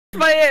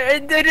I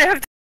didn't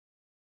have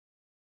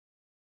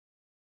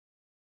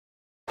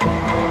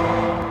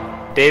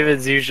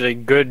David's usually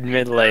good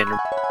mid laner.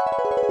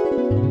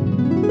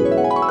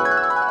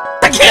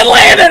 I can't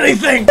land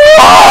anything! And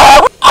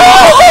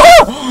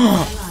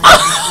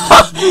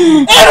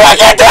I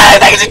can't do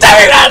anything! She's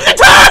telling me not to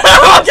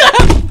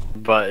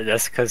turn! But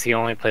that's because he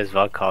only plays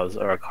Vel'Koz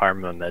or a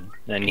Karma mid,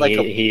 and Like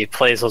he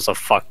plays those a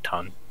fuck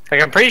ton.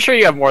 Like, I'm pretty sure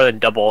you have more than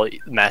double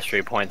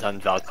mastery points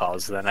on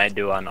Vel'Koz than I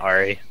do on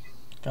Ahri.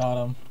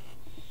 Got him.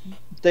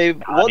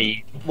 Dave,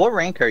 what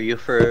rank are you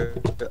for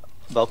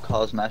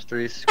Vel'Koz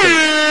masteries?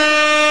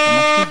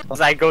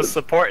 I go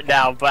support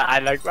now, but I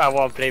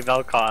want to play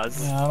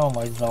Vel'Koz. Yeah, I don't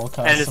like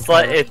Vel'Koz. And it's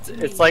support. like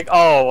it's like,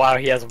 oh wow,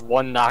 he has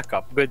one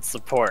knockup, good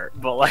support,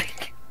 but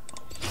like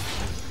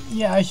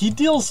Yeah, he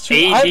deals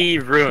too.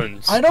 AD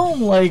runes. I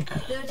don't like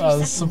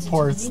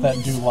supports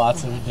that do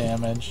lots of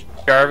damage.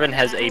 Jarvan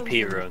has AP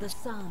runes.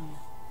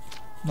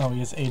 No, he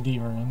has AD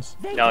runes.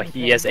 No,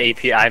 he has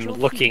AP. I'm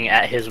looking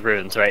at his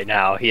runes right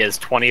now. He has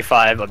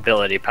 25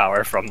 ability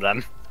power from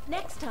them.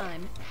 Next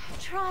time,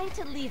 try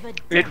to leave a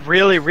It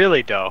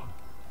really do.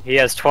 He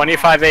has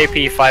 25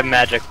 AP, 5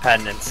 magic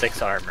pen, and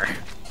 6 armor.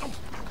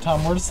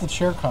 Tom, where does the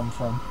chair come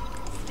from?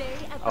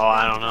 Oh,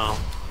 I don't know.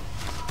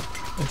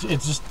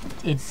 It just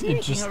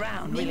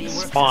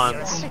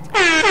Spawns.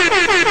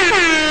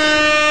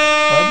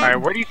 Alright,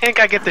 where do you think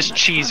I get this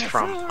cheese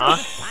from, huh?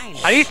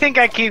 How do you think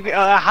I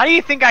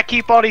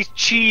keep all these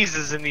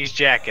cheeses in these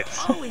jackets?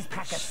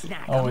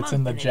 Oh, it's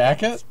in the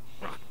jacket?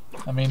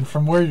 I mean,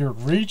 from where you're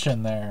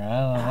reaching there,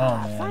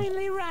 I don't know,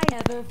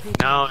 man.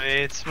 No,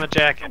 it's my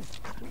jacket.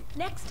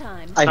 Next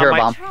time, I hear a my-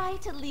 bomb. try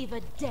to leave a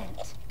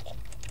dent.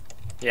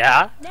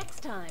 Yeah?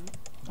 Next time,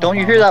 Don't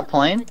you hear that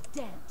plane? a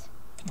dent.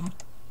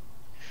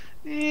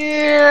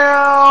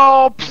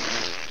 Yeah.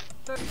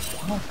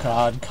 Oh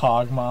god,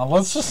 Kog'Maw.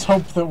 Let's just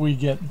hope that we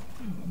get...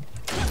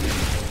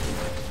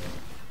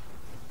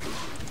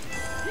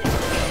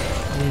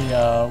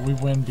 We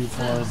win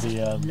before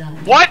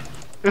What?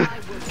 I will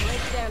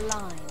break their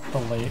line. the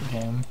late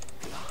game.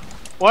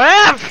 What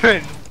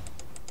happened?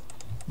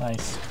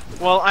 Nice.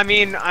 Well, I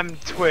mean, I'm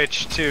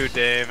Twitch too,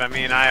 Dave. I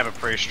mean, I have a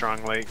pretty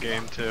strong late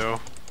game too.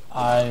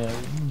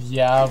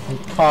 Yeah, but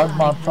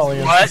Kog'Maw probably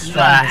is What the the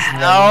strongest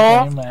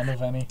hell? late game out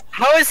of any.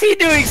 How is he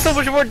doing so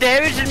much more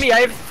damage than me?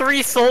 I have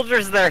 3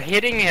 soldiers that are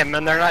hitting him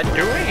and they're not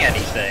doing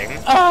anything.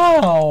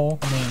 Oh!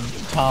 I mean,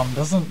 Tom,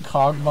 doesn't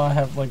Kog'Maw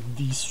have like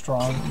the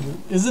strong...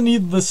 Isn't he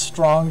the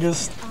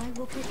strongest I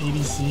will protect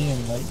ADC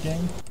in late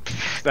game?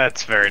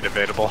 That's very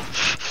debatable.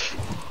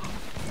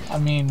 I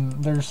mean,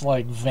 there's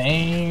like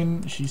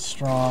Vayne, she's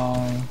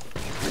strong,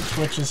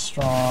 Twitch is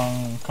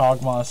strong,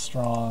 Kog'Maw is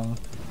strong.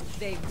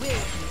 They will be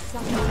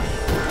summoned.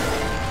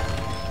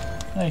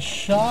 Nice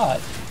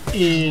shot,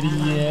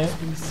 idiot.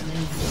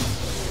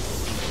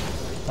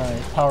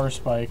 Alright, power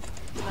spike.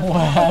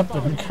 What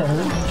happened,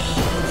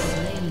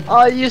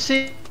 Kurt? You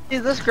see,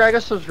 this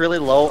Gragas was really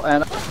low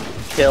and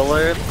kill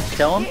him.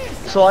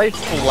 So I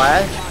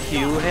flash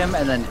Q him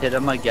and then hit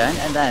him again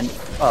and then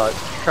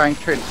try and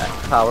trade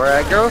power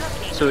aggro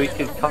so he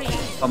could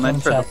come in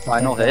for the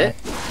final hit.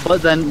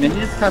 But then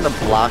minions kind of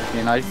blocked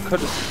me and I could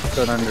have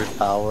stood under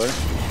tower.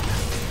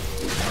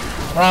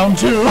 Round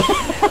 2!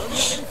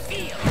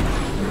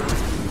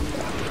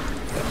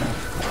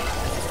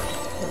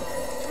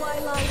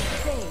 Twilight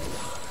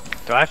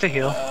fades. Do I have to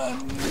heal?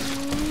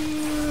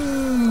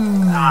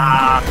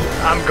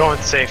 I'm going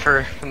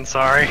safer. I'm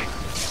sorry.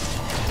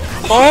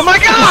 Oh my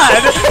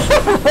god!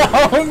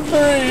 Round 3!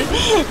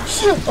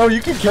 Oh,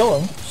 you can kill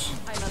him.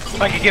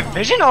 If I could get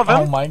vision of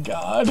Oh him. my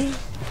god.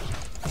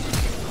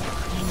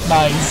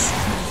 Nice.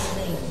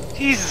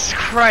 Jesus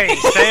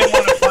Christ! I didn't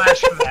want to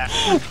flash for that.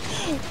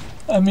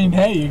 I mean,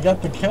 hey, you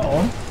got the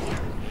kill.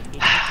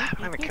 I'm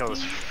gonna kill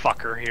this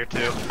fucker here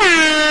too.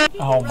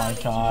 Oh my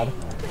god.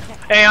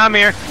 Hey, I'm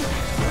here.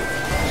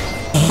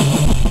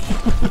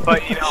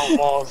 But you know,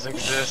 walls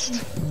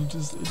exist. You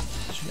just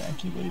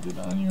ejaculated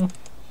on you.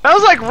 That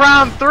was like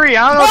round 3.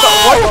 I don't know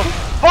what the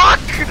fuck.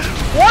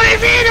 What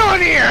is he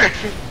doing here?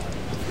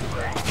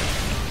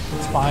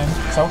 It's fine.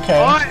 It's okay.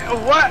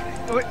 What?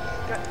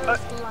 Light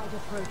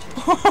approaches.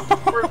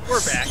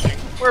 We're backing.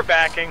 We're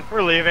backing.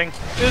 We're leaving.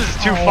 This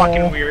is too Oh.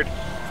 fucking weird.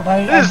 But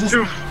I This is just,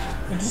 too.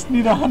 I just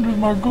need 100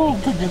 more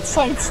gold to get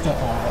sights to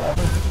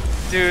whatever.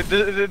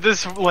 Dude,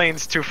 this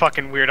lane's too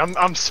fucking weird.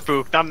 I'm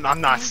spooked. I'm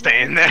not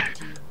staying there.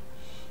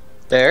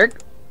 Derek?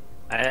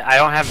 I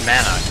don't have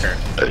mana, Kurt.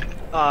 Hang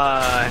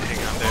on,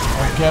 dude.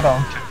 Oh, get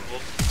him.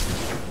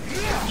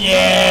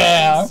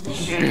 Yeah!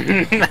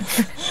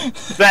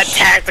 That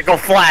tactical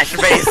flash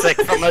basic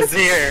from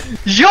Azir.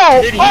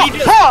 Yo! Did he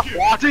just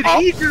walk Did up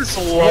he just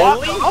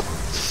slowly? walk up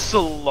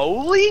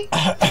slowly?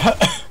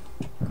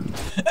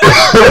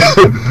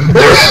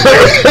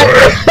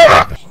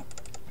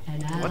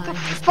 What the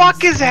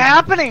fuck is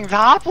happening,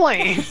 top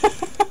lane?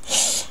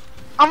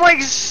 I'm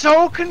like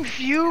so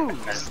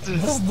confused.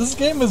 This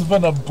game has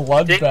been a Didn't need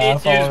bloodbath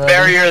to use already.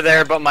 barrier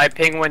there, but my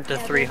ping went to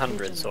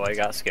 300, so I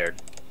got scared.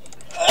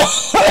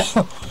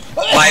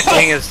 My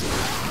ping is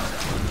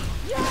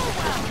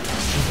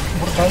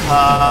What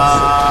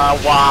about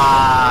you?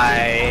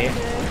 Why?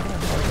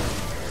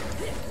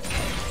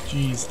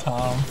 Jeez,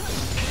 Tom.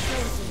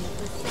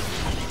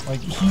 Like,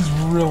 he's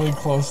really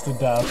close to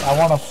death. I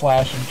want to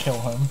flash and kill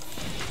him.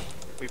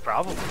 We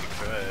probably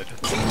could.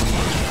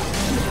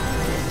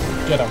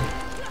 Get him.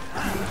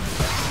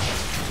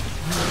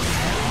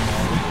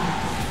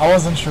 I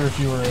wasn't sure if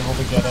you were able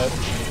to get it.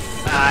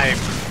 I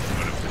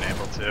would have been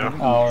able to.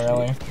 Oh,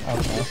 really?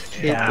 Okay.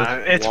 Yeah,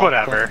 it's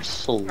whatever.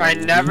 I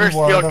never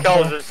steal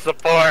kills as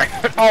support.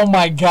 Oh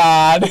my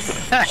god.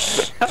 I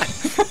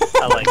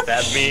like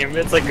that meme.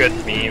 It's a good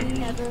meme.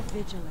 Never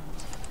vigilant.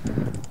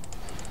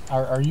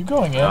 Are you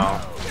going in?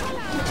 No.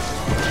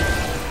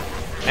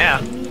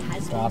 Yeah.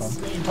 Got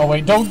him. Oh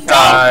wait, don't.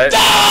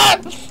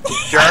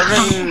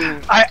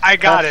 German. I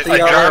got it. Pass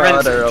the other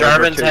German's- udder over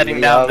German's to heading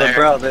the down other there.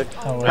 Brother.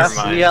 Oh, Pass is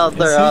mind. the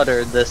other Is he?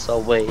 udder this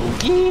away.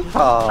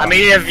 Yeehaw. I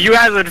mean, if you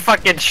guys would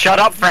fucking shut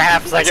up for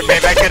half a second,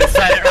 maybe I could have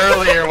said it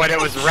earlier when it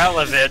was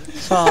relevant.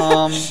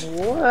 Somewhere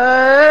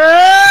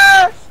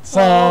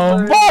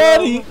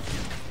Somebody.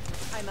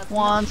 I must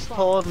once not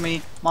told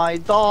me my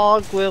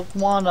dog will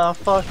wanna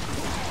fuck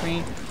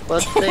me,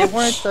 but they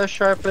weren't the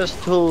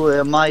sharpest tool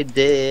in my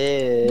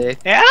dick.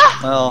 Yeah?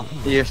 Well,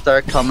 you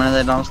start coming and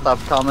they don't stop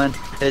coming.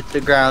 Hit the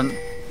ground.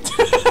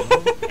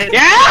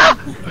 Yeah?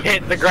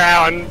 Hit the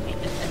ground.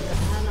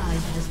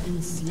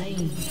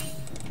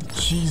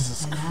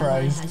 Jesus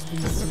Christ.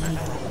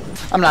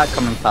 I'm not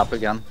coming pop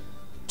again.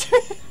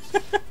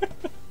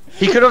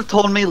 He could have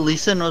told me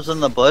Leeson was in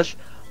the bush,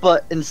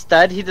 but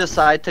instead he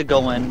decided to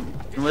go in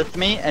with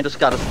me and just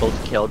got us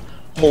both killed.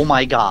 Oh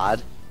my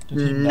god. Did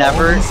he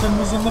Never know Leeson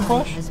was in the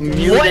bush?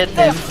 muted What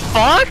the him.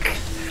 fuck?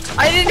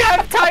 I didn't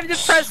have time to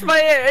press my.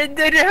 I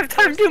didn't have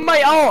time to do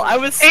my ult. I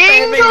was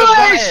spamming the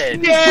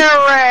button.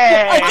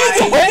 Derek!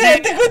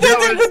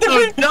 That was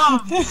so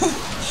dumb.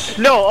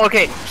 No,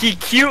 okay, he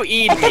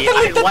QE'd me.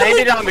 I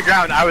landed on the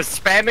ground. I was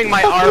spamming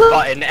my R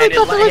button, and it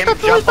let him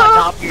jump on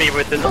top of me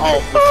with his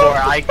ult before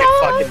I could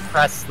fucking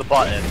press the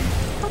button.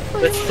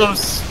 That's so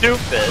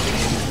stupid.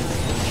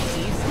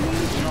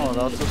 No,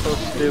 that was just so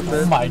Oh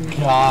stupid. my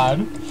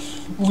god.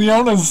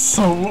 Leona's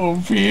so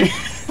OP. This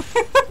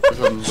is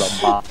the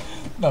bomb.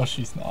 No,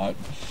 she's not.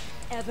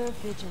 ever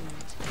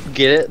vigilant.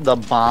 Get it? The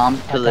bomb,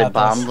 because they got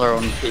bombed this. their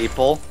own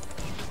people.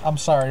 I'm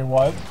sorry,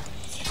 what?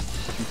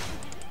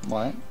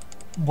 What?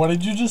 What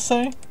did you just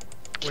say?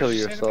 Kill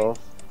you say to me? yourself.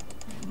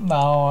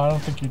 No, I don't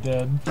think you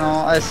did. No,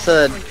 I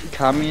said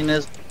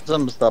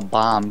communism's the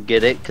bomb.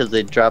 Get it? Because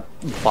they drop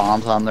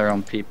bombs on their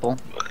own people.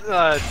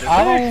 I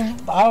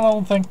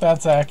don't think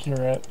that's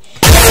accurate.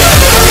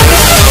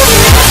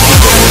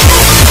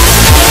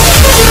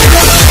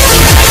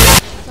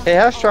 Hey,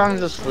 how strong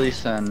is this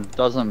Leeson?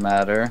 Doesn't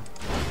matter.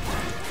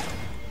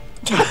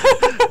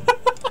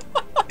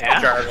 Yeah?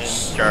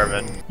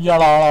 Jarvan.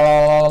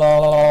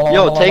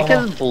 Yo, take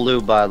his blue,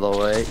 by the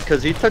way,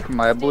 because he took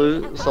my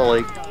blue, so,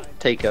 like,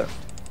 take it.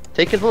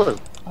 Take his blue.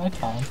 Hi,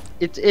 Tom.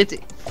 It's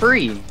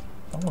free.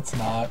 No, it's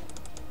not.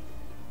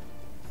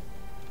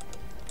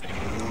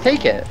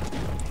 Take it.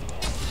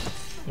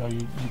 Yo,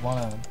 you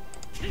wanna...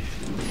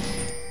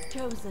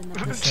 Chosen.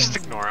 Just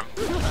ignore him.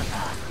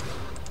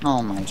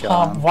 Oh my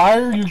Tom, god. why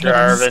are you getting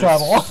Jarvan.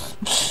 Scuttle?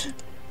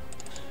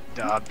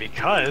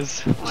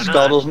 Because. Why not?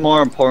 Scuttle's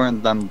more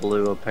important than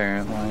blue,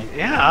 apparently.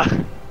 Yeah.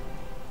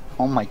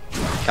 Oh my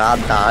god,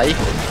 die.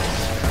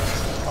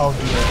 Oh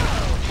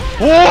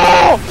dear.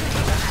 Whoa!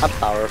 I'm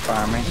power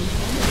farming.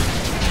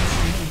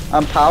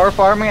 I'm power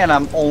farming and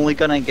I'm only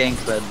gonna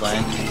gank red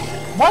lane.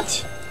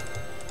 What?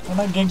 I'm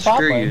not getting bot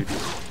Screw lane.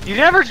 you. You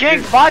never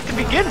ganked bot to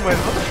begin with.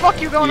 What the fuck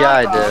you going Yeah, on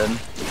I about? did.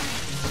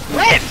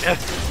 When?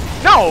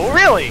 No,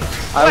 really.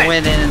 I When?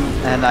 went in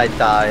and I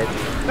died.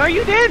 No,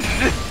 you didn't.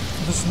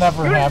 This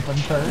never happened,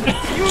 Kurt.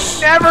 You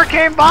never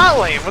came bot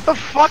lane. What the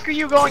fuck are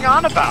you going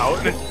on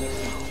about?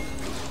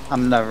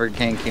 I'm never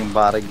ganking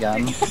bot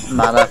again.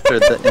 Not after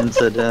the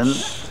incident.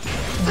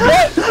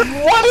 What?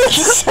 What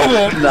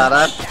incident? Not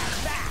after.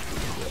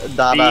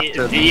 Not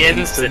after The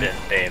incident,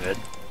 David.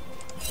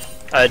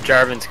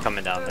 Jarvan's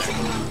coming down there.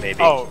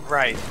 Maybe. Oh,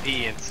 right.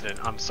 The incident.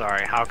 I'm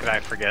sorry. How could I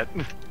forget?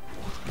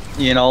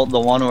 You know, the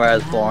one where I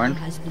was born.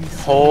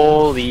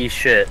 Holy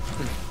shit.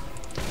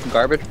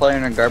 Garbage player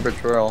and a garbage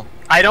roll.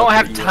 I don't Okay,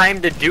 have yeah.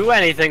 time to do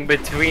anything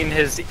between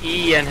his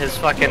E and his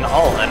fucking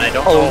ult, and I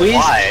don't know Always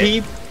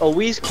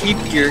why. keep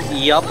your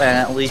E up and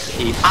at least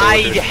keep. I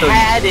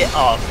had it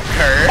up,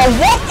 Kurt. Oh,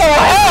 what the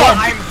That's what hell?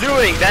 I'm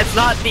doing. That's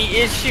not the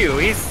issue.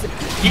 He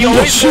The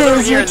always issue goes over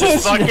is here your in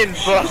this tissue. fucking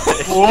bush.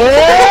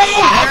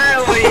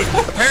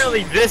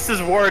 apparently this is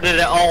warded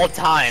at all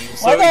times.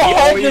 So Why the he heck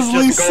always is just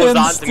Lee goes Sin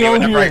on to me still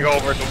whenever I here? go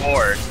over to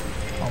ward.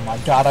 Oh my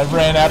god, I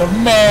ran out of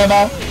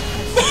mana.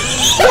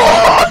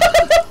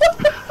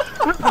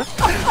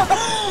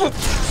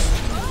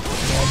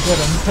 Yeah, get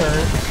him,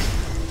 Kurt.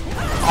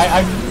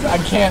 I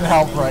can't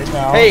help right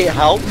now. Hey,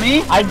 help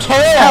me! I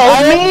can't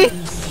Help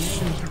me!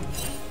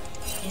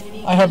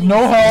 I have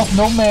no health,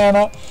 no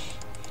mana.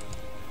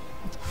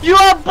 You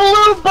have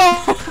blue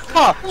ball!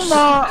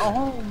 No,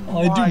 oh Well,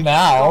 I do my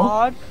now.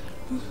 God.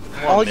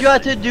 All you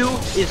had to do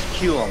is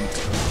Q him.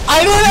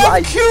 I didn't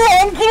have Q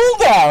on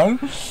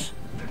cooldown!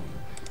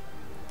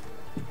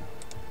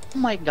 Oh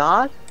my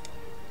god.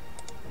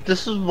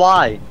 This is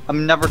why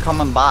I'm never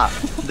coming back.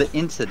 The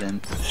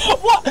incident.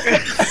 What?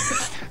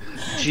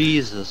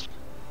 Jesus.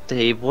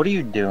 Dave, what are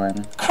you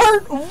doing?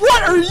 Kurt,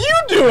 what are you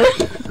doing?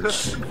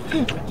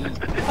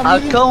 I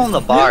was killing the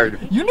bard.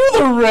 You knew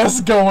the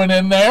risk going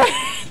in there.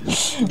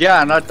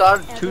 Yeah, and I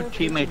thought 2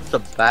 teammates to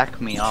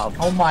back me up.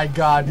 Oh my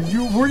god,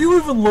 were you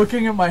even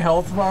looking at my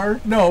health bar?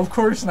 No, of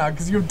course not,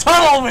 because you have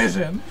tunnel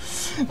vision!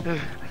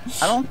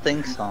 I don't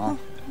think so.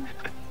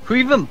 Who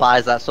even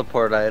buys that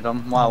support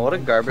item? Wow, what a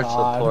garbage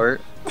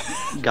support.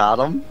 Got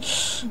him.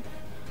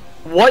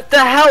 What the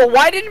hell?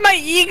 Why did my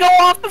E go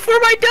off before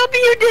my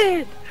W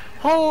did?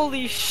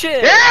 Holy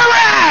shit!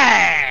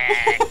 I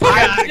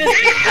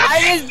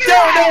just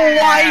don't know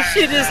why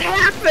shit is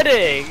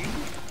happening.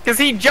 Cause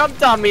he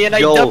jumped on me and I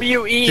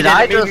WE'd and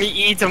it made me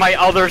E to my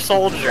other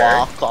soldier.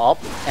 Walk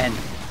up and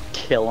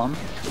kill him.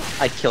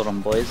 I killed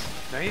him, boys.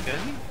 No, you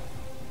didn't.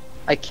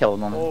 I killed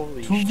him.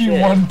 Holy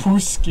 2v1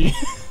 Pooski.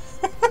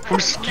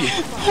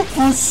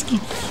 Pooski.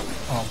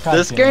 Oh, God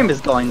This damn game it. is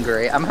going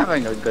great. I'm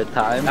having a good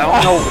time. I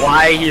don't know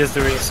why he is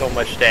doing so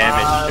much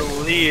damage.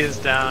 Lee is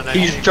down. I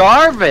He's think.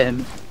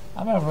 Jarvan.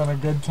 I'm having a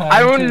good time. I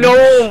don't too.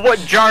 know what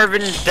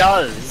Jarvan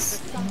does.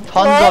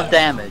 Tons of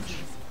damage.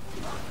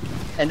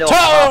 And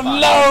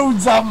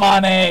Loads of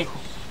money!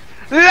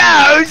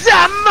 Loads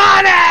of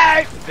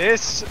money!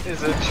 This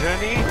is a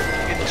journey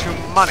into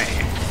money.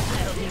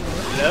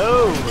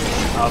 Loads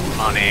of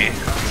money.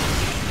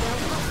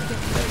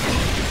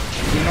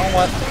 You know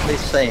what they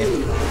say?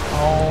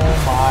 Oh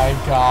my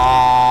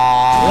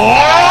god!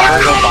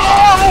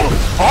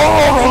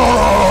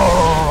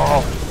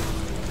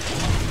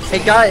 Hey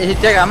guys, hey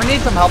Dick, I'm gonna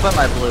need some help at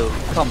my blue.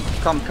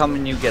 Come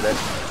and you get it.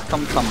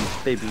 Come,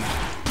 baby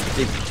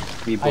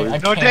boy. I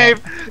No, can't. Dave!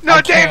 No,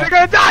 I Dave! can't. They're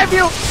gonna dive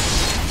you!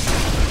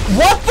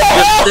 What the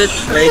hell? Just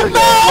sit right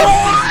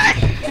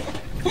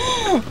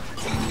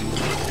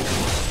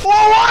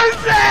What was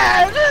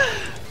that?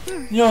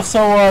 Yo, so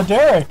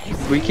Derek. there.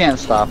 We can't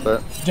stop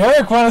it.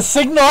 Derek, wanna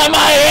signal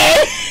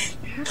MIA?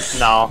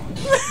 No.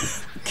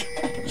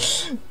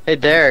 Hey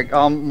Derek,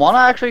 wanna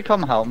actually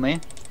come help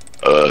me?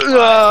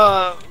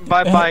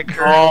 Bye,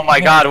 Kurt. Oh my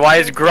god, why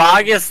is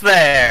Gragas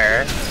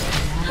there?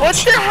 What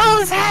the hell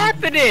is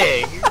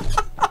happening?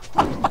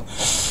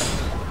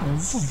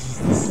 This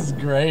is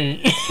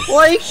great.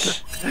 Like,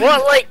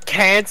 What, like,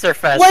 Cancer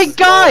Fest? like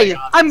guys,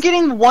 I'm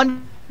getting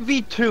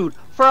 1v2'd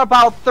for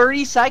about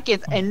 30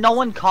 seconds and no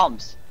one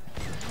comes.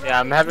 Yeah,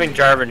 I'm having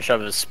Jarvan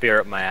shove his spear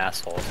up my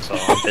asshole, so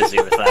I'm busy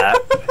with that.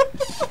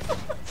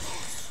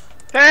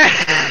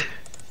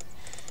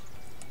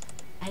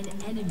 An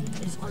enemy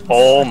is on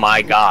Oh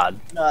my god.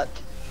 Nut.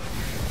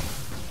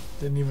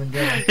 Didn't even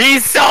get him.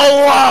 He's so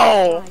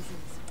low!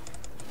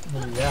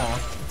 Well, yeah,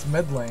 it's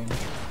mid lane.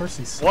 Of course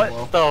he's so low.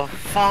 What the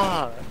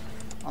fuck?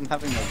 I'm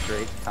having a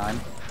great time.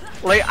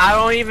 Like, I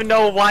don't even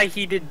know why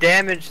he did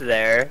damage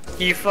there.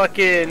 He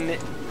fucking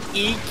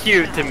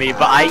EQ'd to me,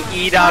 but I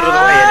E'd out of the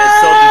way and it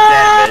still did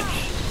damage.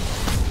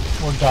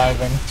 We're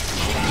diving.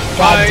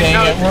 God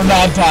dang it, we're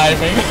not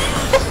diving.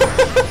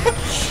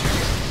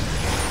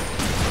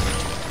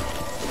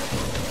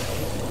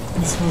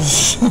 This was...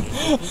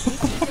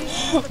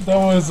 that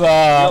was,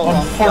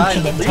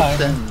 unfortunate guys,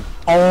 timing. listen.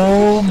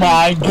 Oh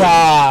my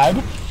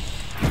god!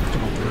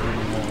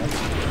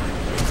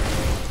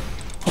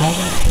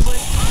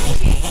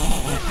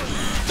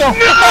 No!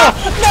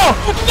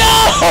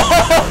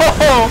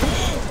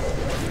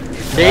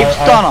 Dave,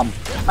 stun him.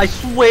 I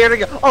swear to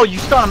God. Oh, you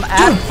stun him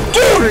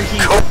after he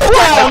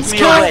knocked me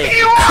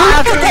away.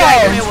 After he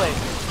knocked me away.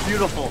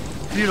 Beautiful,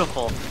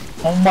 beautiful.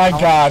 Oh my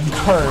god,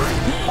 Kurt.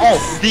 Oh,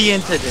 the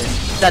incident.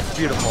 That's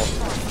beautiful.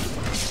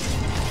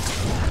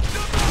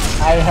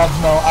 I have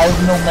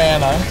no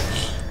mana.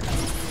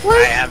 I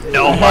have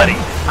no money.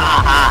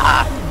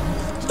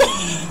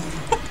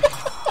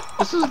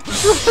 This is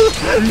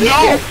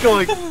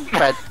going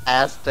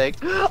fantastic.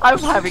 I'm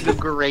having a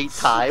great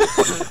time.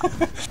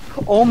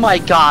 Oh my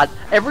god.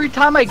 Every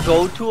time I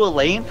go to a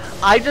lane,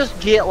 I just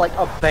get like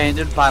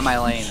abandoned by my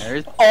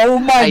laners. Oh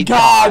my I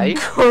god, die.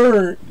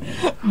 Kurt!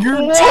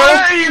 You're you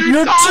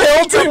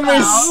tilting me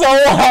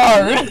so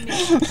hard!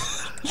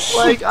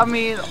 Like, I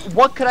mean,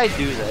 what could I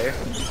do there?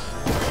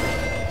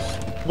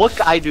 What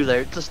could I do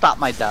there to stop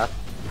my death?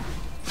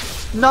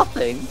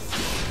 Nothing.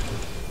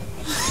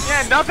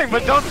 Yeah, nothing,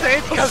 but don't say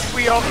it's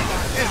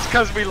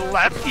because we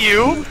left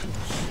you.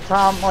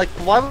 Tom, like,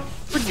 why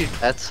would you?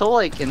 That's so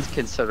like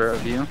inconsiderate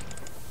of you.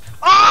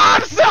 Oh,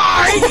 I'm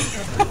sorry.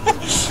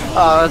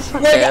 Oh, it's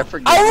okay. I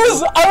forget.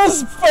 I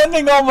was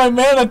spending all my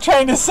mana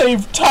trying to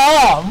save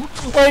Tom.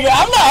 Like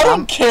I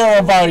don't care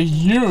about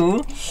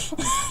you.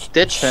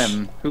 Ditch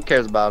him. Who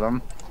cares about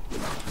him?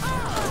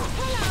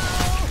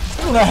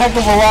 You're a heck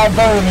of a lot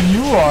better than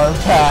you are,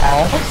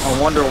 pal.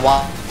 I wonder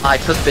why I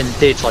could have been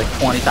ditched like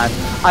 20 times.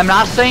 I'm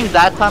not saying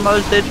that time I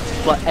was ditched,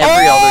 but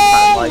every other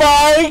time, like,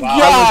 my god!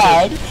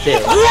 I was just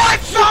ditched. What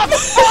the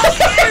fuck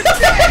is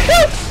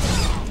this?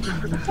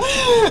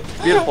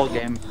 Beautiful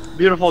game.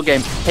 Beautiful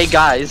game. Hey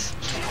guys.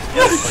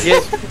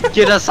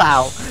 Get us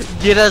out.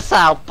 Get us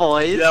out,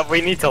 boys. Yeah,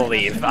 we need to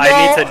leave. I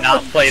need to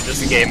not play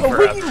this game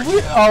forever.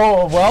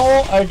 Oh,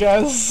 well, I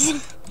guess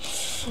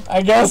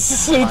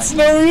it's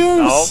no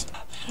use.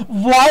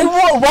 Why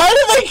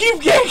do they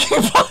keep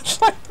yanking bot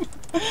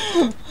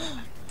lane?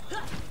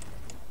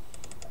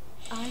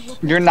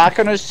 You're not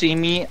gonna see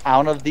me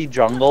out of the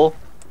jungle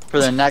for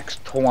the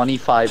next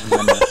 25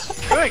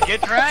 minutes. Good,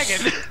 get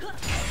dragon.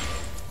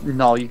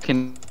 No, you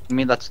can. I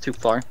mean, that's too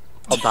far.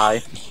 I'll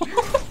die.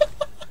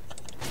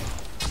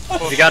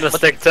 You gotta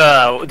stick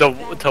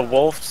to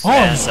wolves Oh,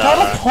 and it's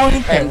got a point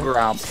And there.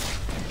 Grump.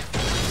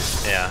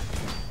 yeah.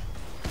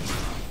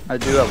 I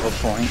do have a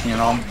point, you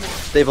know.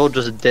 They will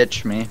just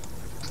ditch me.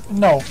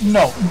 No,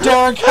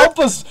 Derek, help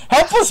us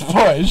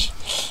push.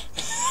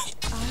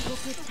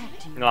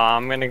 No,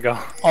 I'm gonna go.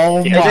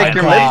 Oh Yeah, my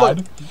Jake,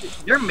 god.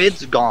 Your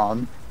mid's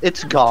gone.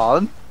 It's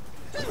gone.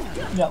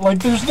 Yeah, like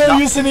there's no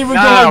use in even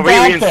No, going we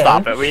back can there.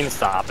 stop it. We can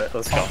stop it.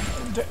 Let's go.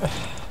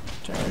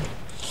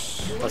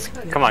 Let's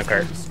come on,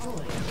 Kurt.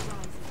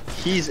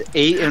 He's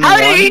 8-1. How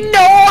did he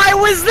know I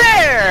was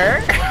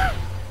there?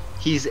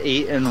 He's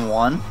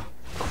 8-1?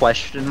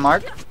 Question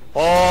mark.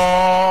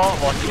 Oh,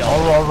 lucky.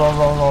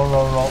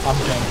 Roll. I'm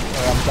king.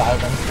 Or I'm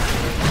diving.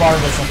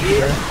 Bard isn't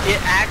here. It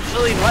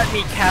actually let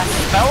me cast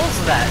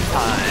spells that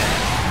time.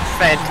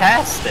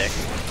 Fantastic.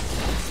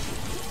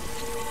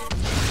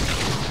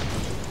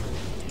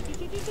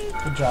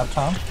 Good job,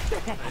 Tom.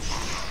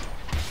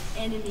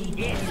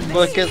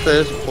 Look at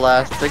this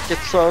plastic.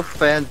 It's so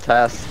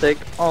fantastic.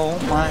 Oh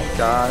my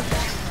god.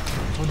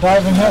 We're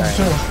diving him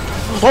too.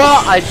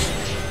 Well,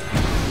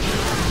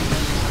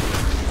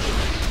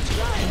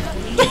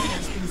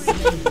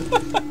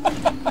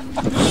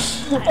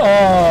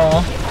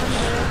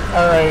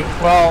 Alright,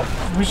 well,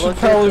 we should Look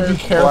at probably be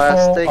this careful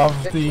plastic.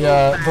 of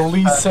the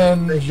Lee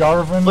Sin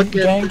Jarvan Look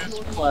at gank. this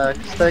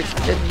plastic.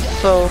 It's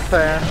so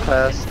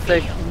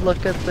fantastic.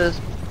 Look at this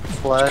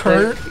plastic.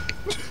 Kurt,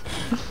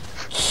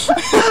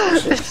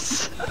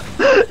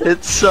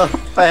 It's so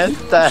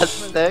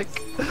fantastic.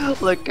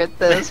 Look at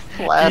this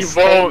He plastic.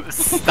 won't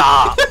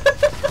stop.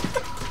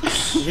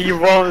 He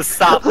won't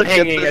stop Look at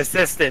pinging this.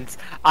 assistance.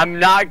 I'm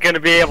not gonna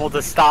be able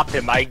to stop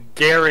him. I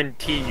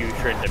guarantee you,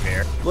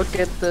 Tryndamere. Look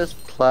at this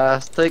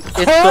plastic. It's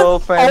Kurt, so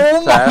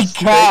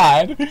fantastic. oh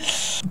my god!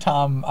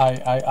 Tom,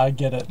 I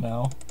get it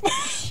now.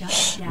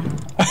 Shut down.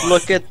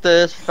 Look at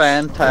this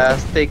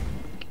fantastic.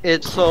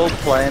 It's so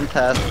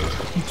fantastic.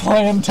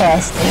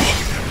 Fantastic.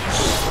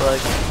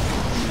 Like,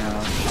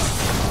 no.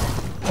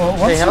 Well,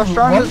 Hey, how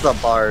strong is the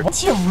bard?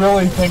 Once you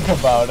really think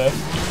about it,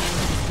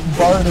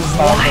 Bard is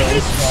not very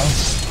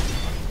strong.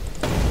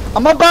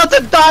 I'm about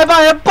to die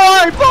by a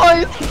bard,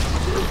 boys!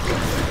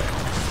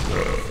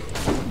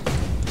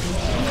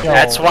 Yo,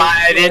 That's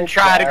why I didn't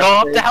try to go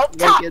up to help Look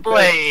top at this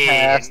lane.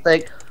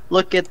 plastic.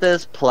 Look at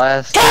this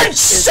plastic. Kurt,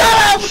 shut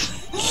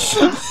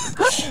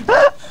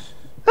up!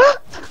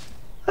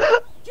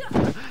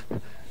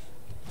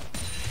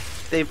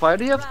 Dave, why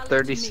do you have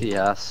 30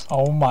 CS?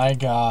 Oh my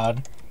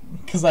god.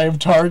 Because I have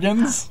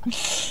Targans?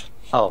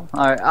 Oh,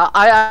 alright.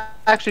 I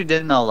actually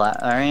didn't know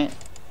that, alright?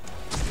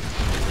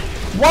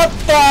 What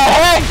the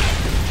heck?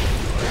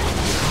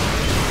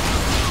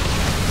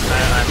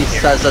 He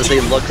says as he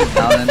looks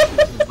down into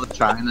his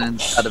vagina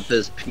instead of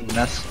his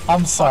penis.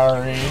 I'm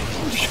sorry.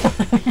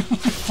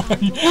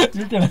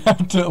 You're gonna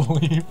have to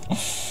leave.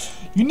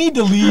 You need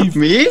to leave.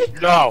 Me?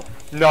 No,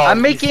 I'm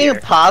he's making here.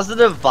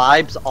 positive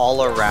vibes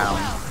all around.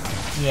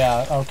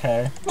 Yeah,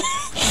 okay.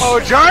 Oh,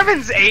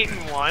 Jarvan's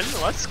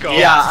 8-1. Let's go.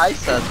 Yeah, I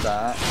said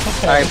that.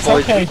 Okay, Alright, it's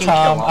boys, okay, we can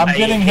Tom. kill him. I'm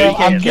getting We him.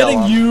 can I'm kill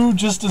getting him. you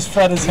just as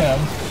fed as him.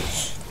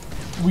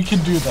 We can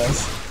do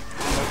this.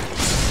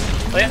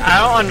 Like, I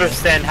don't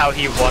understand how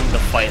he won the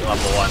fight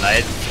level 1. I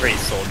had 3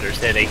 soldiers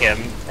hitting him,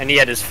 and he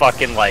had his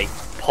fucking, like,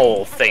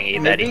 pole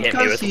thingy that he hit me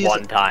because with he's-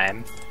 one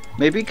time.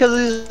 Maybe because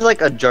he's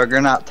like a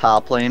juggernaut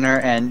top laner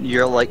and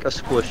you're like a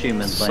squishy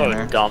mid So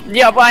laner. dumb.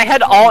 Yeah, but I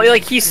had all,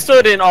 like, he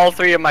stood in all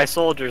 3 of my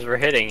soldiers were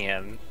hitting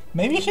him.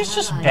 Maybe he's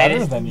just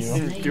better than you.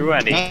 Didn't do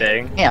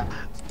anything. Yeah.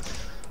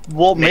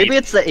 Well, maybe Maybe.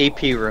 it's the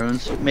AP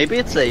runes. Maybe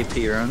it's the AP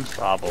runes.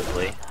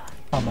 Probably.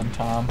 Coming,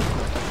 Tom.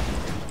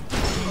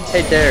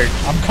 Hey, Derek.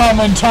 I'm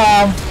coming,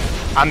 Tom.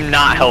 I'm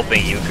not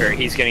helping you, Kurt.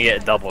 He's gonna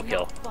get a double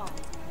kill.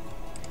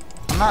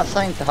 I'm not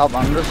saying to help.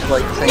 I'm just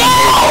like saying.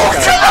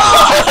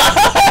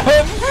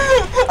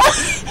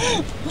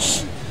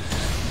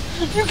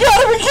 You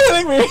gotta be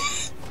kidding me.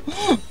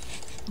 Hey,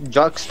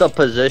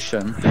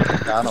 juxtaposition.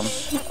 Got him.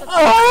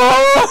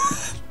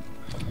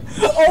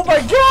 Oh my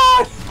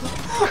god!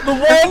 The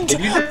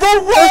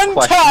one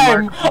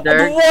question mark, the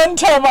Derek? one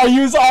time I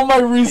use all my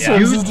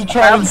resources to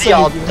try and Have the save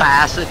you.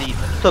 audacity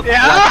to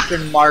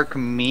question mark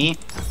me.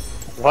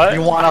 What?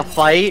 You want to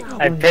fight?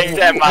 I picked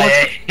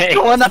MIA.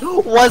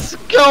 What's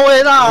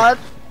going on?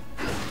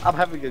 I'm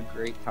having a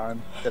great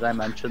time. Did I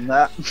mention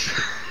that?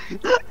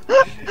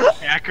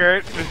 Yeah,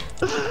 Kurt.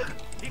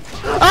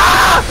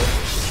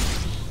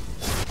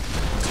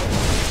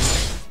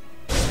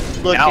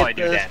 Look Now I at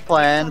do this, that.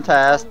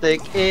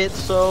 fantastic. It's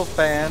so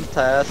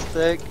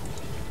fantastic.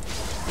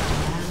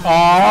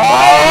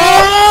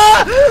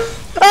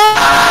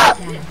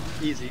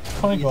 Easy.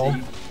 20 gold.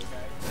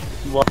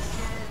 What?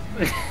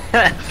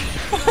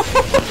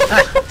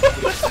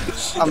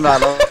 I'm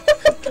not.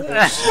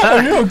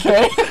 Are you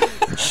okay?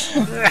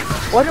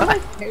 Why do my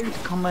parents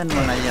come in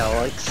when I yell?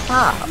 Like,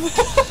 stop.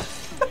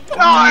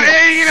 Oh,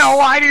 hey, you know,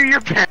 why do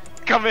your parents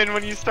come in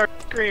when you start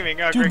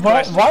screaming? Oh, Dude, great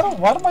why, question.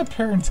 why do my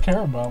parents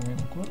care about me?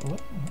 Like,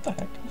 what the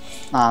heck?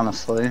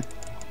 Honestly.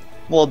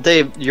 Well,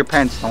 Dave, your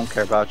parents don't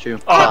care about you.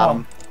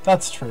 Oh,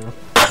 that's true.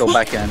 Go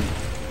back in.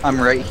 I'm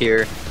right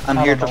here. I'm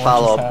I here don't to know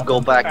what follow just up. Go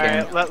back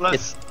Alright, in.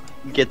 let's.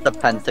 Get the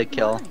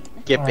pentakill.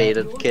 Get Alright.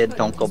 baited, kid.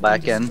 Don't go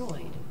back in.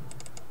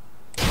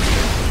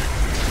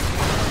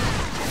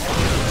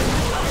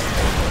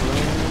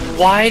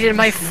 Why did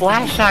my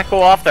flash not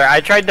go off there?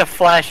 I tried to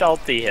flash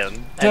ulti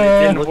him, and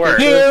it didn't work.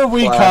 Here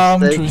we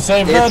come Plastic. to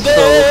save the It's so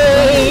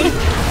day!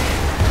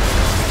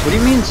 What do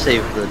you mean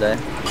save the day?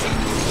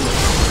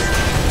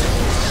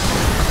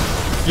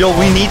 Yo,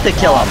 we need to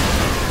kill him.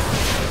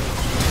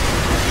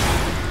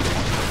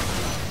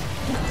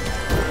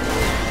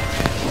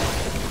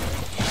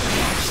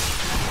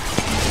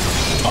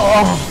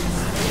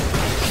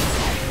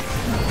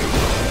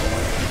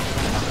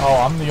 Oh,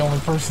 I'm the only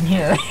person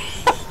here.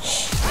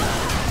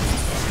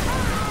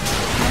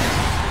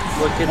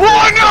 Look at Whoa,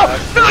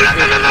 this. no!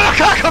 No!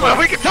 Kakama,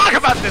 we can talk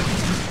about this!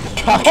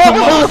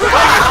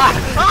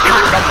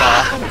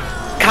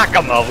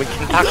 Kakama, we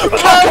can talk about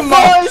Come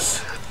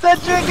boys! The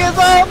trick is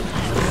up!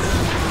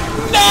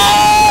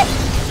 No!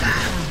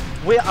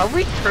 Wait, are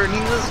we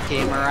turning this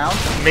game around?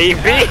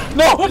 maybe.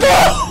 No!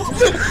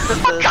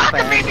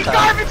 Kakama, the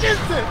garbage is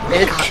this?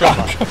 It's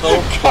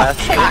so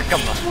plastic.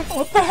 Kakama.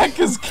 What the heck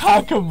is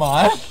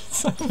Kakamon?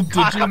 Is that a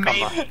Digimon?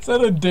 Kakame. Is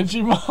that a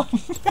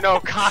Digimon? No,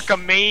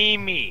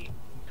 Kakamami.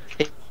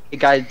 Hey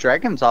guys,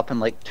 Dragon's up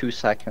in like 2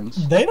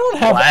 seconds. They don't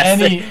have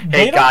Plastic. any. They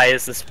Hey don't,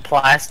 guys, this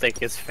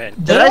plastic is fin.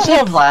 They Did I don't say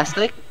have.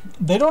 plastic?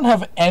 They don't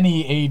have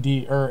any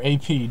AD or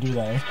AP, do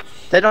they?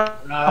 They don't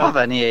have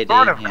any AD.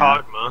 Part of yeah.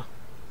 Kogma.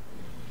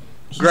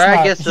 He's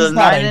Gragas, not, the he's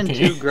not 9 and AP.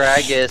 2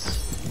 Gragas.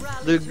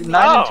 The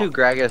 9 and 2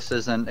 Gragas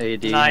isn't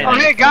AD. 9 Oh,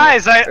 and hey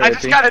guys, I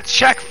just AP. got a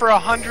check for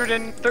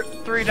 $103.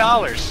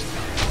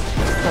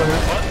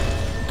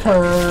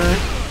 Kurt.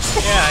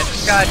 Yeah, I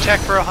just got a check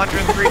for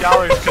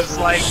 $103 because,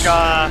 like,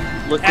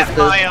 Look at at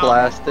my, this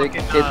plastic.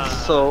 fucking,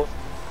 It's so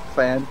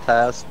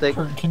fantastic.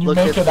 Kurt, can you Look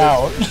make at it this.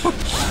 out?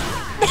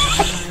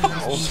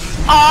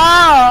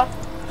 Ah!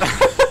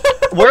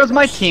 Where's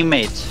my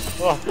teammates?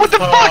 what the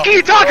fuck are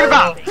you talking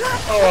about?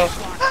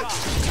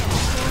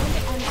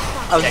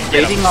 I was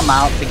baiting them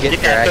out to get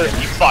Yeah,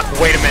 Dragon. you fuck,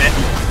 wait a minute.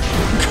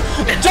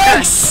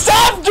 Jack,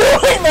 stop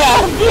doing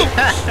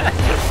that!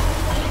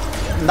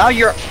 Now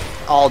you're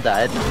all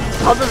dead.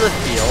 How does it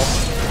feel?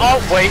 Oh,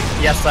 wait,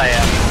 yes I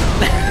am.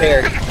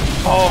 There.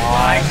 Oh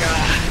my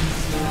god.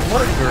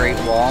 What a great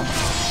wall.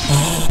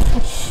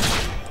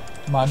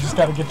 Come on, just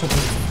gotta get to the.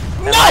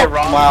 Am I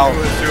wrong? Wow.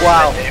 Through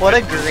Wow. David What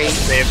a great.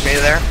 saved me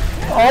there.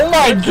 Oh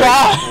my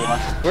god!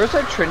 Where's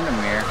our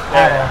Tryndamere?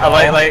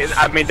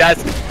 I mean,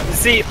 that's.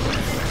 See,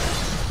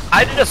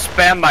 I just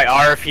spam my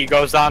R if he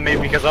goes on me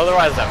because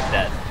otherwise I'm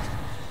dead.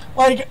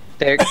 Like,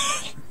 There.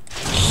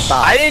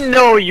 Stop. I didn't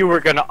know you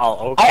were gonna.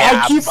 Oh, okay.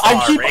 I keep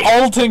sorry.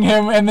 ulting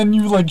him and then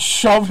you like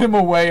shove him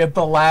away at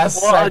the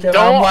last Well, second.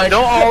 don't I'm like,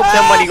 don't ult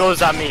him when he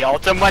goes on me.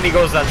 Ult him when he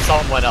goes on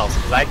someone else.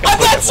 'Cause I can And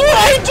push that's him what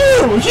away. I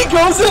do! He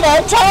goes in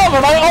on Tom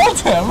and I ult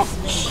him!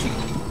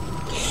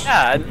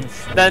 Yeah,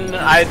 then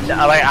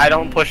I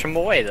don't push him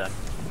away then.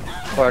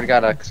 Or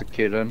got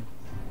executed.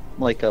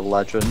 Like a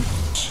legend.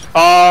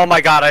 Oh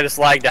my god, I just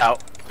lagged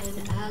out.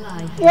 An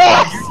ally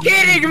What?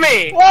 Kidding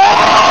me?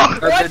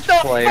 Garbage the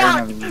player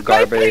fuck? and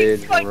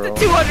garbage like roll. the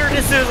 200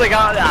 as soon as I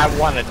got it. I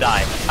wanna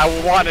die. I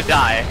wanna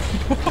die.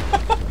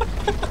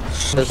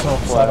 This So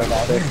upset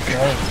about it. plastic. It's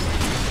great.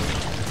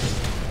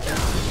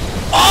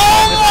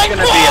 It's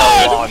gonna be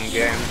a long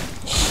game.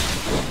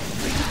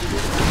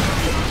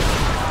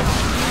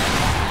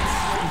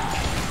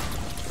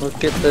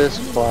 Look at this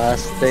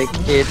plastic.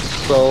 It's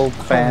so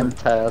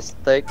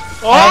fantastic.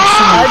 Oh!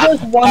 I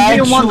just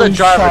 1v1 the actually,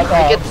 Jarvan. shut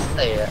I up. get to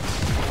say it.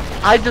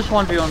 I just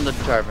 1v1 the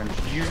Jarvan.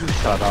 You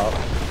shut up.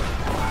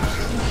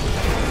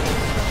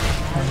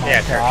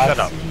 Yeah, God. shut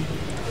up.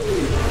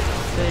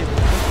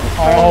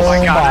 Oh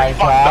my God, I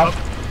god.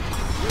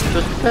 fucked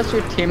Just because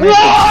your teammates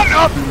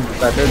are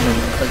better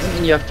doesn't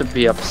mean you have to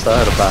be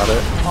upset about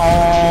it.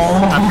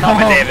 Oh. I'm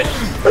coming, David.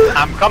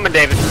 I'm coming,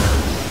 David.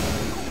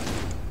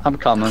 I'm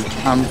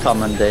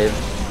coming, Dave.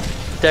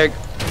 Derek,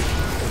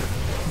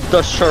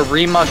 the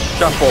Sharima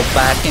shuffle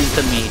back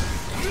into me.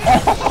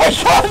 Oh my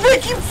god, they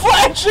keep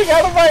flashing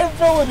out of my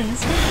abilities!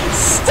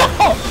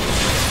 Stop!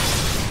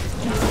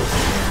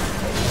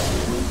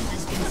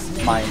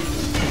 Mine.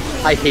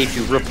 I hate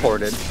you.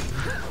 Reported.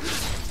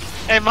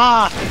 Hey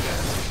Ma,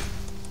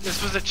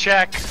 this was a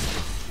check.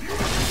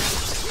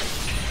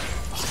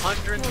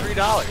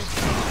 $103.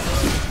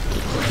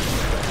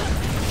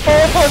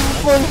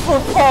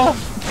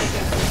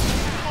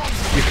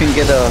 You can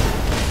get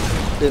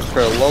this for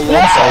a low $5.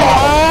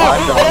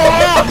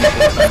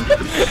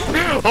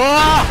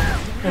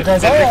 Hey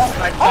guys,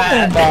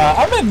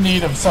 I'm in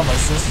need of some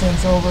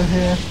assistance over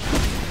here.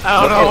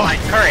 I don't know.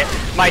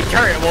 My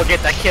turret will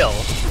get the kill.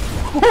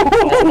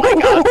 Oh my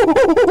god.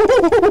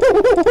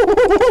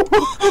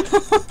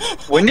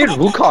 When did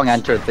Wukong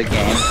enter the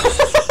game?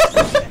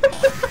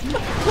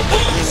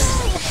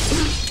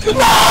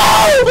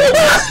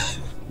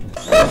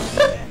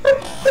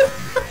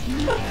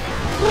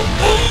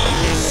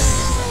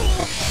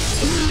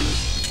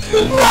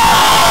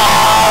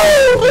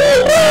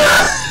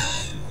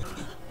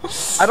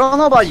 I don't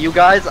know about you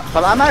guys,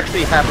 but I'm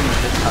actually having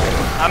a good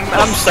time.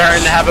 I'm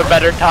starting to have a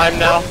better time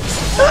now.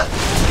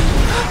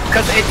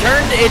 Cause it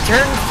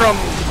turned from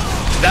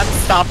them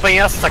stopping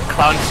us to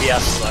Clown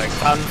Fiesta.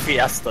 Clown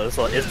Fiesta is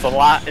a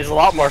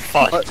lot more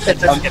fun. It's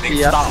than getting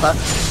stopped.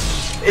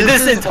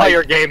 This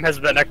entire game has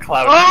been a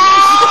clown.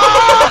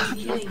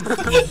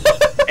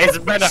 It's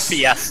been a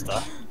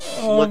fiesta.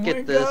 Look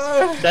at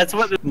this. That's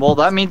what. Well,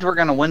 that means we're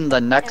gonna win the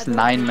next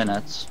 9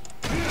 minutes.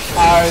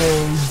 I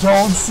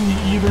don't see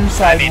either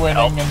side winning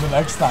help. in the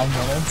next 9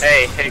 minutes.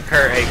 Hey,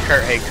 Kurt.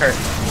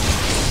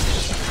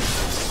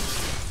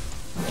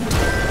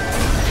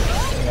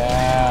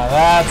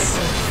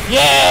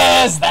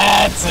 Yeah,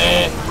 that's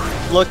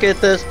it. Look at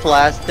this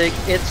plastic.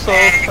 It's so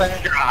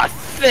Extra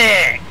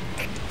thick.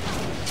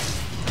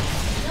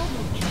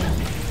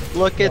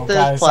 Look at Yo, this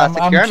guys,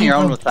 plastic. I'm You're on your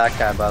own keeping- with that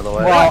guy, by the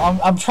way. Well,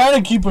 I'm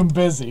trying to keep him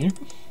busy.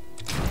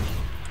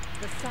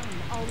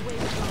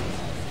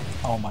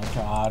 Oh my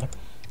god.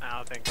 I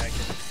don't think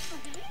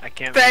I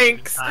can't.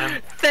 Thanks. Make it in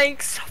time.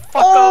 Thanks.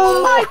 Fuck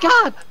Oh off. my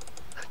god!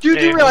 Dude,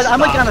 do you realize I'm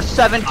like on a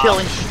 7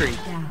 killing streak?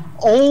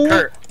 Oh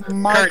Kurt,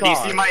 my Kurt, god. do you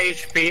see my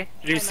HP?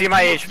 Do you see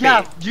my HP?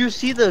 Yeah, do you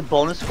see the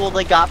bonus gold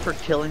I got for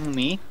killing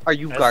me? Are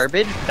you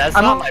garbage? That's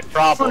I'm not my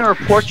problem. gonna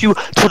report you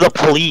to the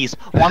police.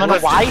 Wanna know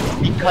why?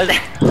 Because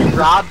you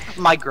robbed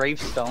my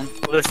gravestone.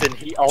 Listen,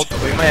 we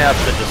might have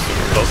to just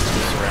vote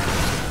to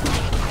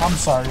surrender. I'm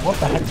sorry, what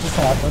the heck just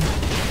happened?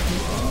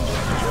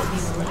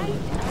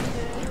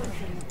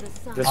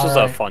 This was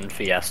Alright. a fun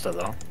fiesta,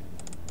 though.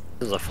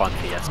 This is a fun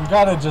fiesta. We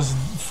gotta just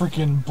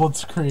freaking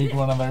blitzkrieg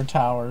one of their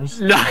towers.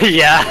 No,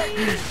 yeah,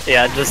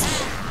 just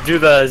do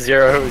the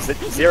zero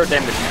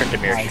damage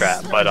Tryndamere Nice.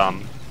 trap, but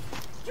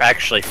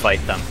actually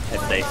fight them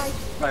if they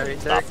Alright,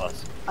 stop Derek,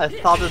 us. I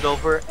thought it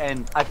over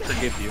and I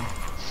forgive you.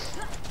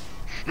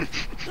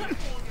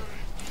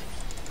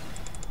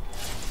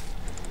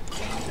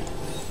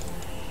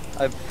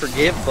 I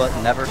forgive but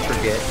never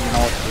forget.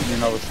 You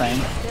know the saying?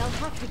 They'll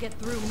have to get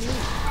through me.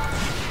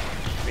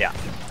 Yeah.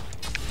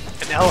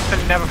 An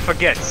elephant never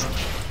forgets.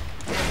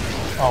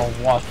 Oh,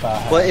 what the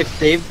heck? But if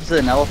Dave's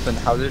an elephant,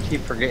 how did he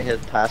forget his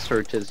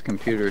password to his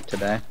computer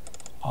today?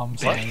 I'm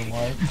sorry,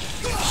 what?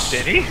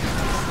 Did he?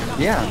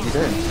 Yeah, he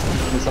did.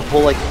 There's a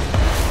whole like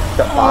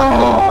debacle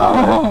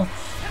about it.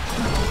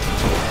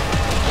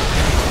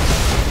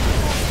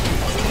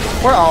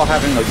 We're all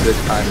having a good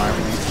time, aren't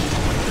we?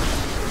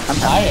 I'm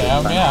I having a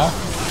am, good time. yeah.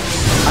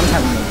 I'm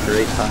having a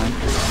great time.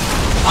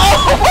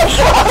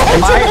 Oh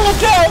my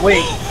god!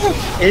 Wait,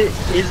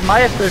 is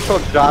my official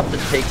job to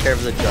take care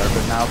of the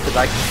Jarvan now? Because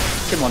I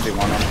can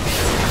 1v1 him.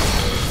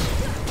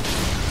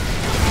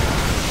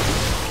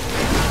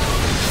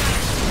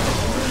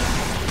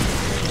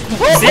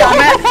 See,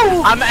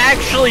 I'm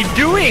actually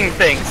doing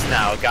things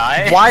now,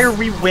 guys. Why are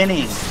we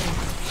winning?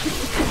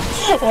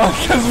 Well,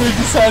 because we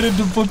decided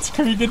to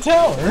blitzkrieg a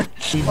tower.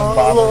 Even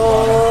bother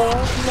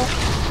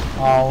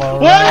all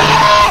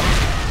around,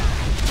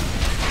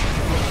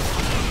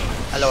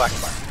 Hello,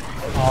 Akbar.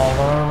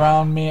 all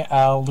around me,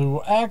 Alu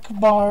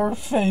Akbar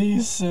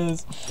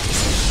faces.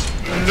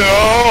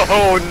 No.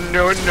 Oh,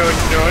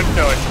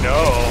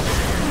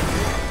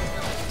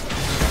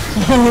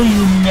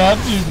 you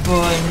naughty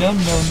boy! No.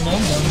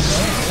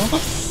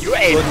 You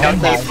ain't Look at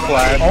nothing. that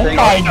flag Oh thing.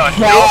 my god!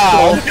 No.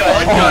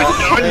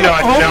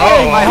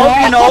 I hope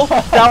you know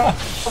that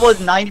was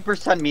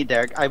 90% me,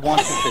 Derek. I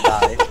want you to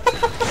die.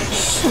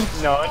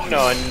 No.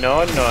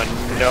 No.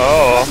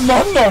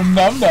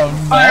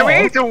 Alright, we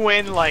need to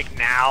win like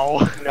now.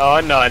 No.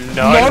 No.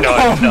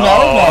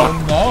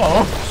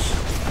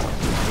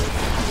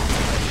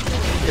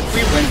 If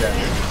we win this,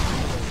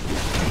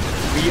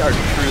 we are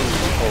truly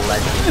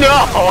legends. No!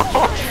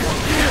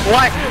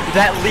 Why?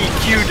 That Lee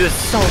Q does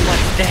so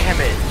much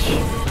damage.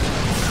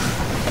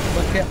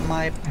 Look at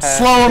my past.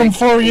 Slowing him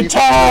for you,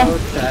 Tom.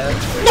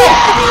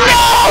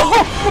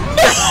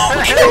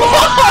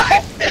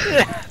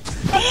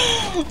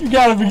 You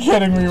gotta be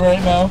kidding me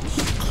right now.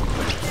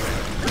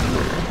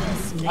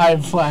 I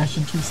have flash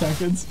in 2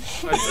 seconds.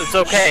 It's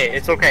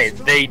okay.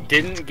 They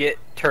didn't get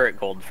turret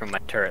gold from my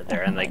turret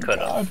there, and they could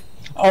have.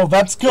 Oh,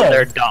 that's good.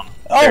 They're dumb.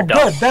 Oh, They're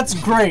dumb. good. That's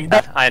great.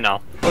 That I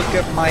know. Look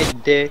at my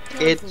dick.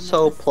 It's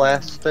so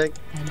plastic.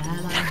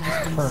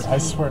 hurt. I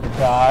swear to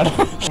God,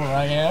 where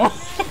I am.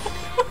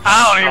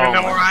 I don't even Oh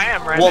know my- where I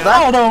am right Well,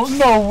 now. I don't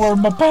know where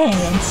my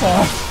pants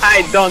are.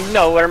 I don't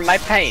know where my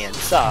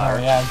pants Oh are.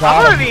 yeah, I'm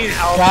got gonna him. need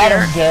help Got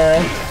here. him,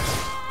 Derek.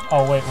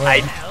 Oh wait.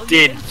 I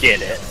did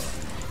get it.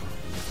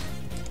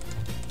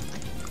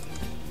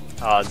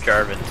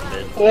 Jarvan's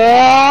mid.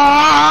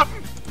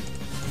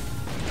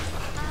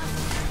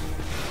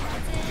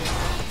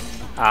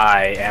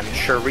 I am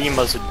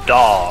Shurima's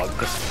dog.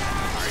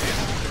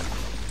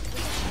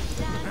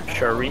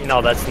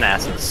 No, that's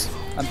Nasus.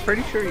 I'm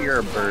pretty sure you're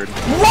a bird.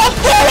 What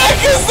the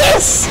heck is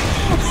this?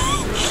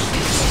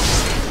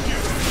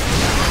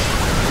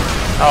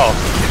 Oh,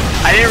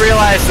 I didn't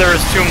realize there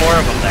was 2 more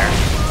of them there.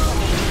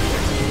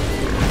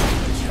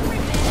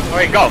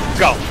 Wait, go.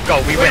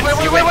 We win.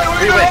 We win.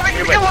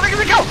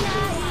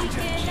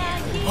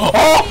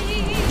 Oh!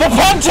 The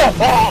puncher!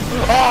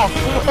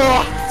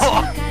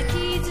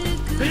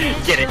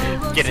 Get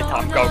it,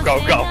 Tom. Go.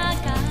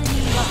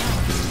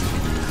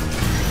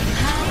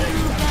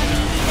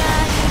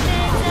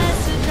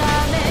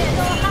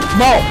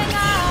 No!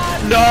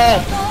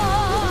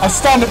 I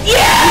stunned him.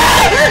 Yes!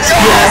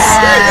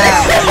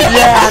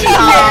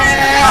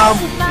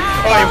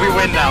 Alright, we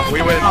win now.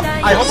 We win.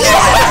 I hope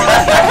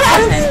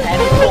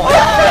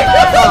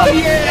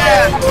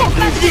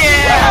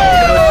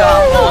Good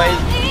job, boys.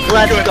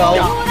 Let's go.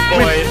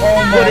 Boys.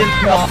 Oh my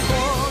god.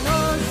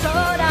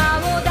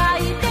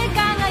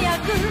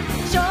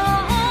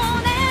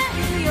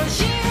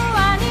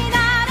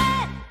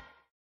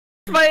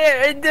 My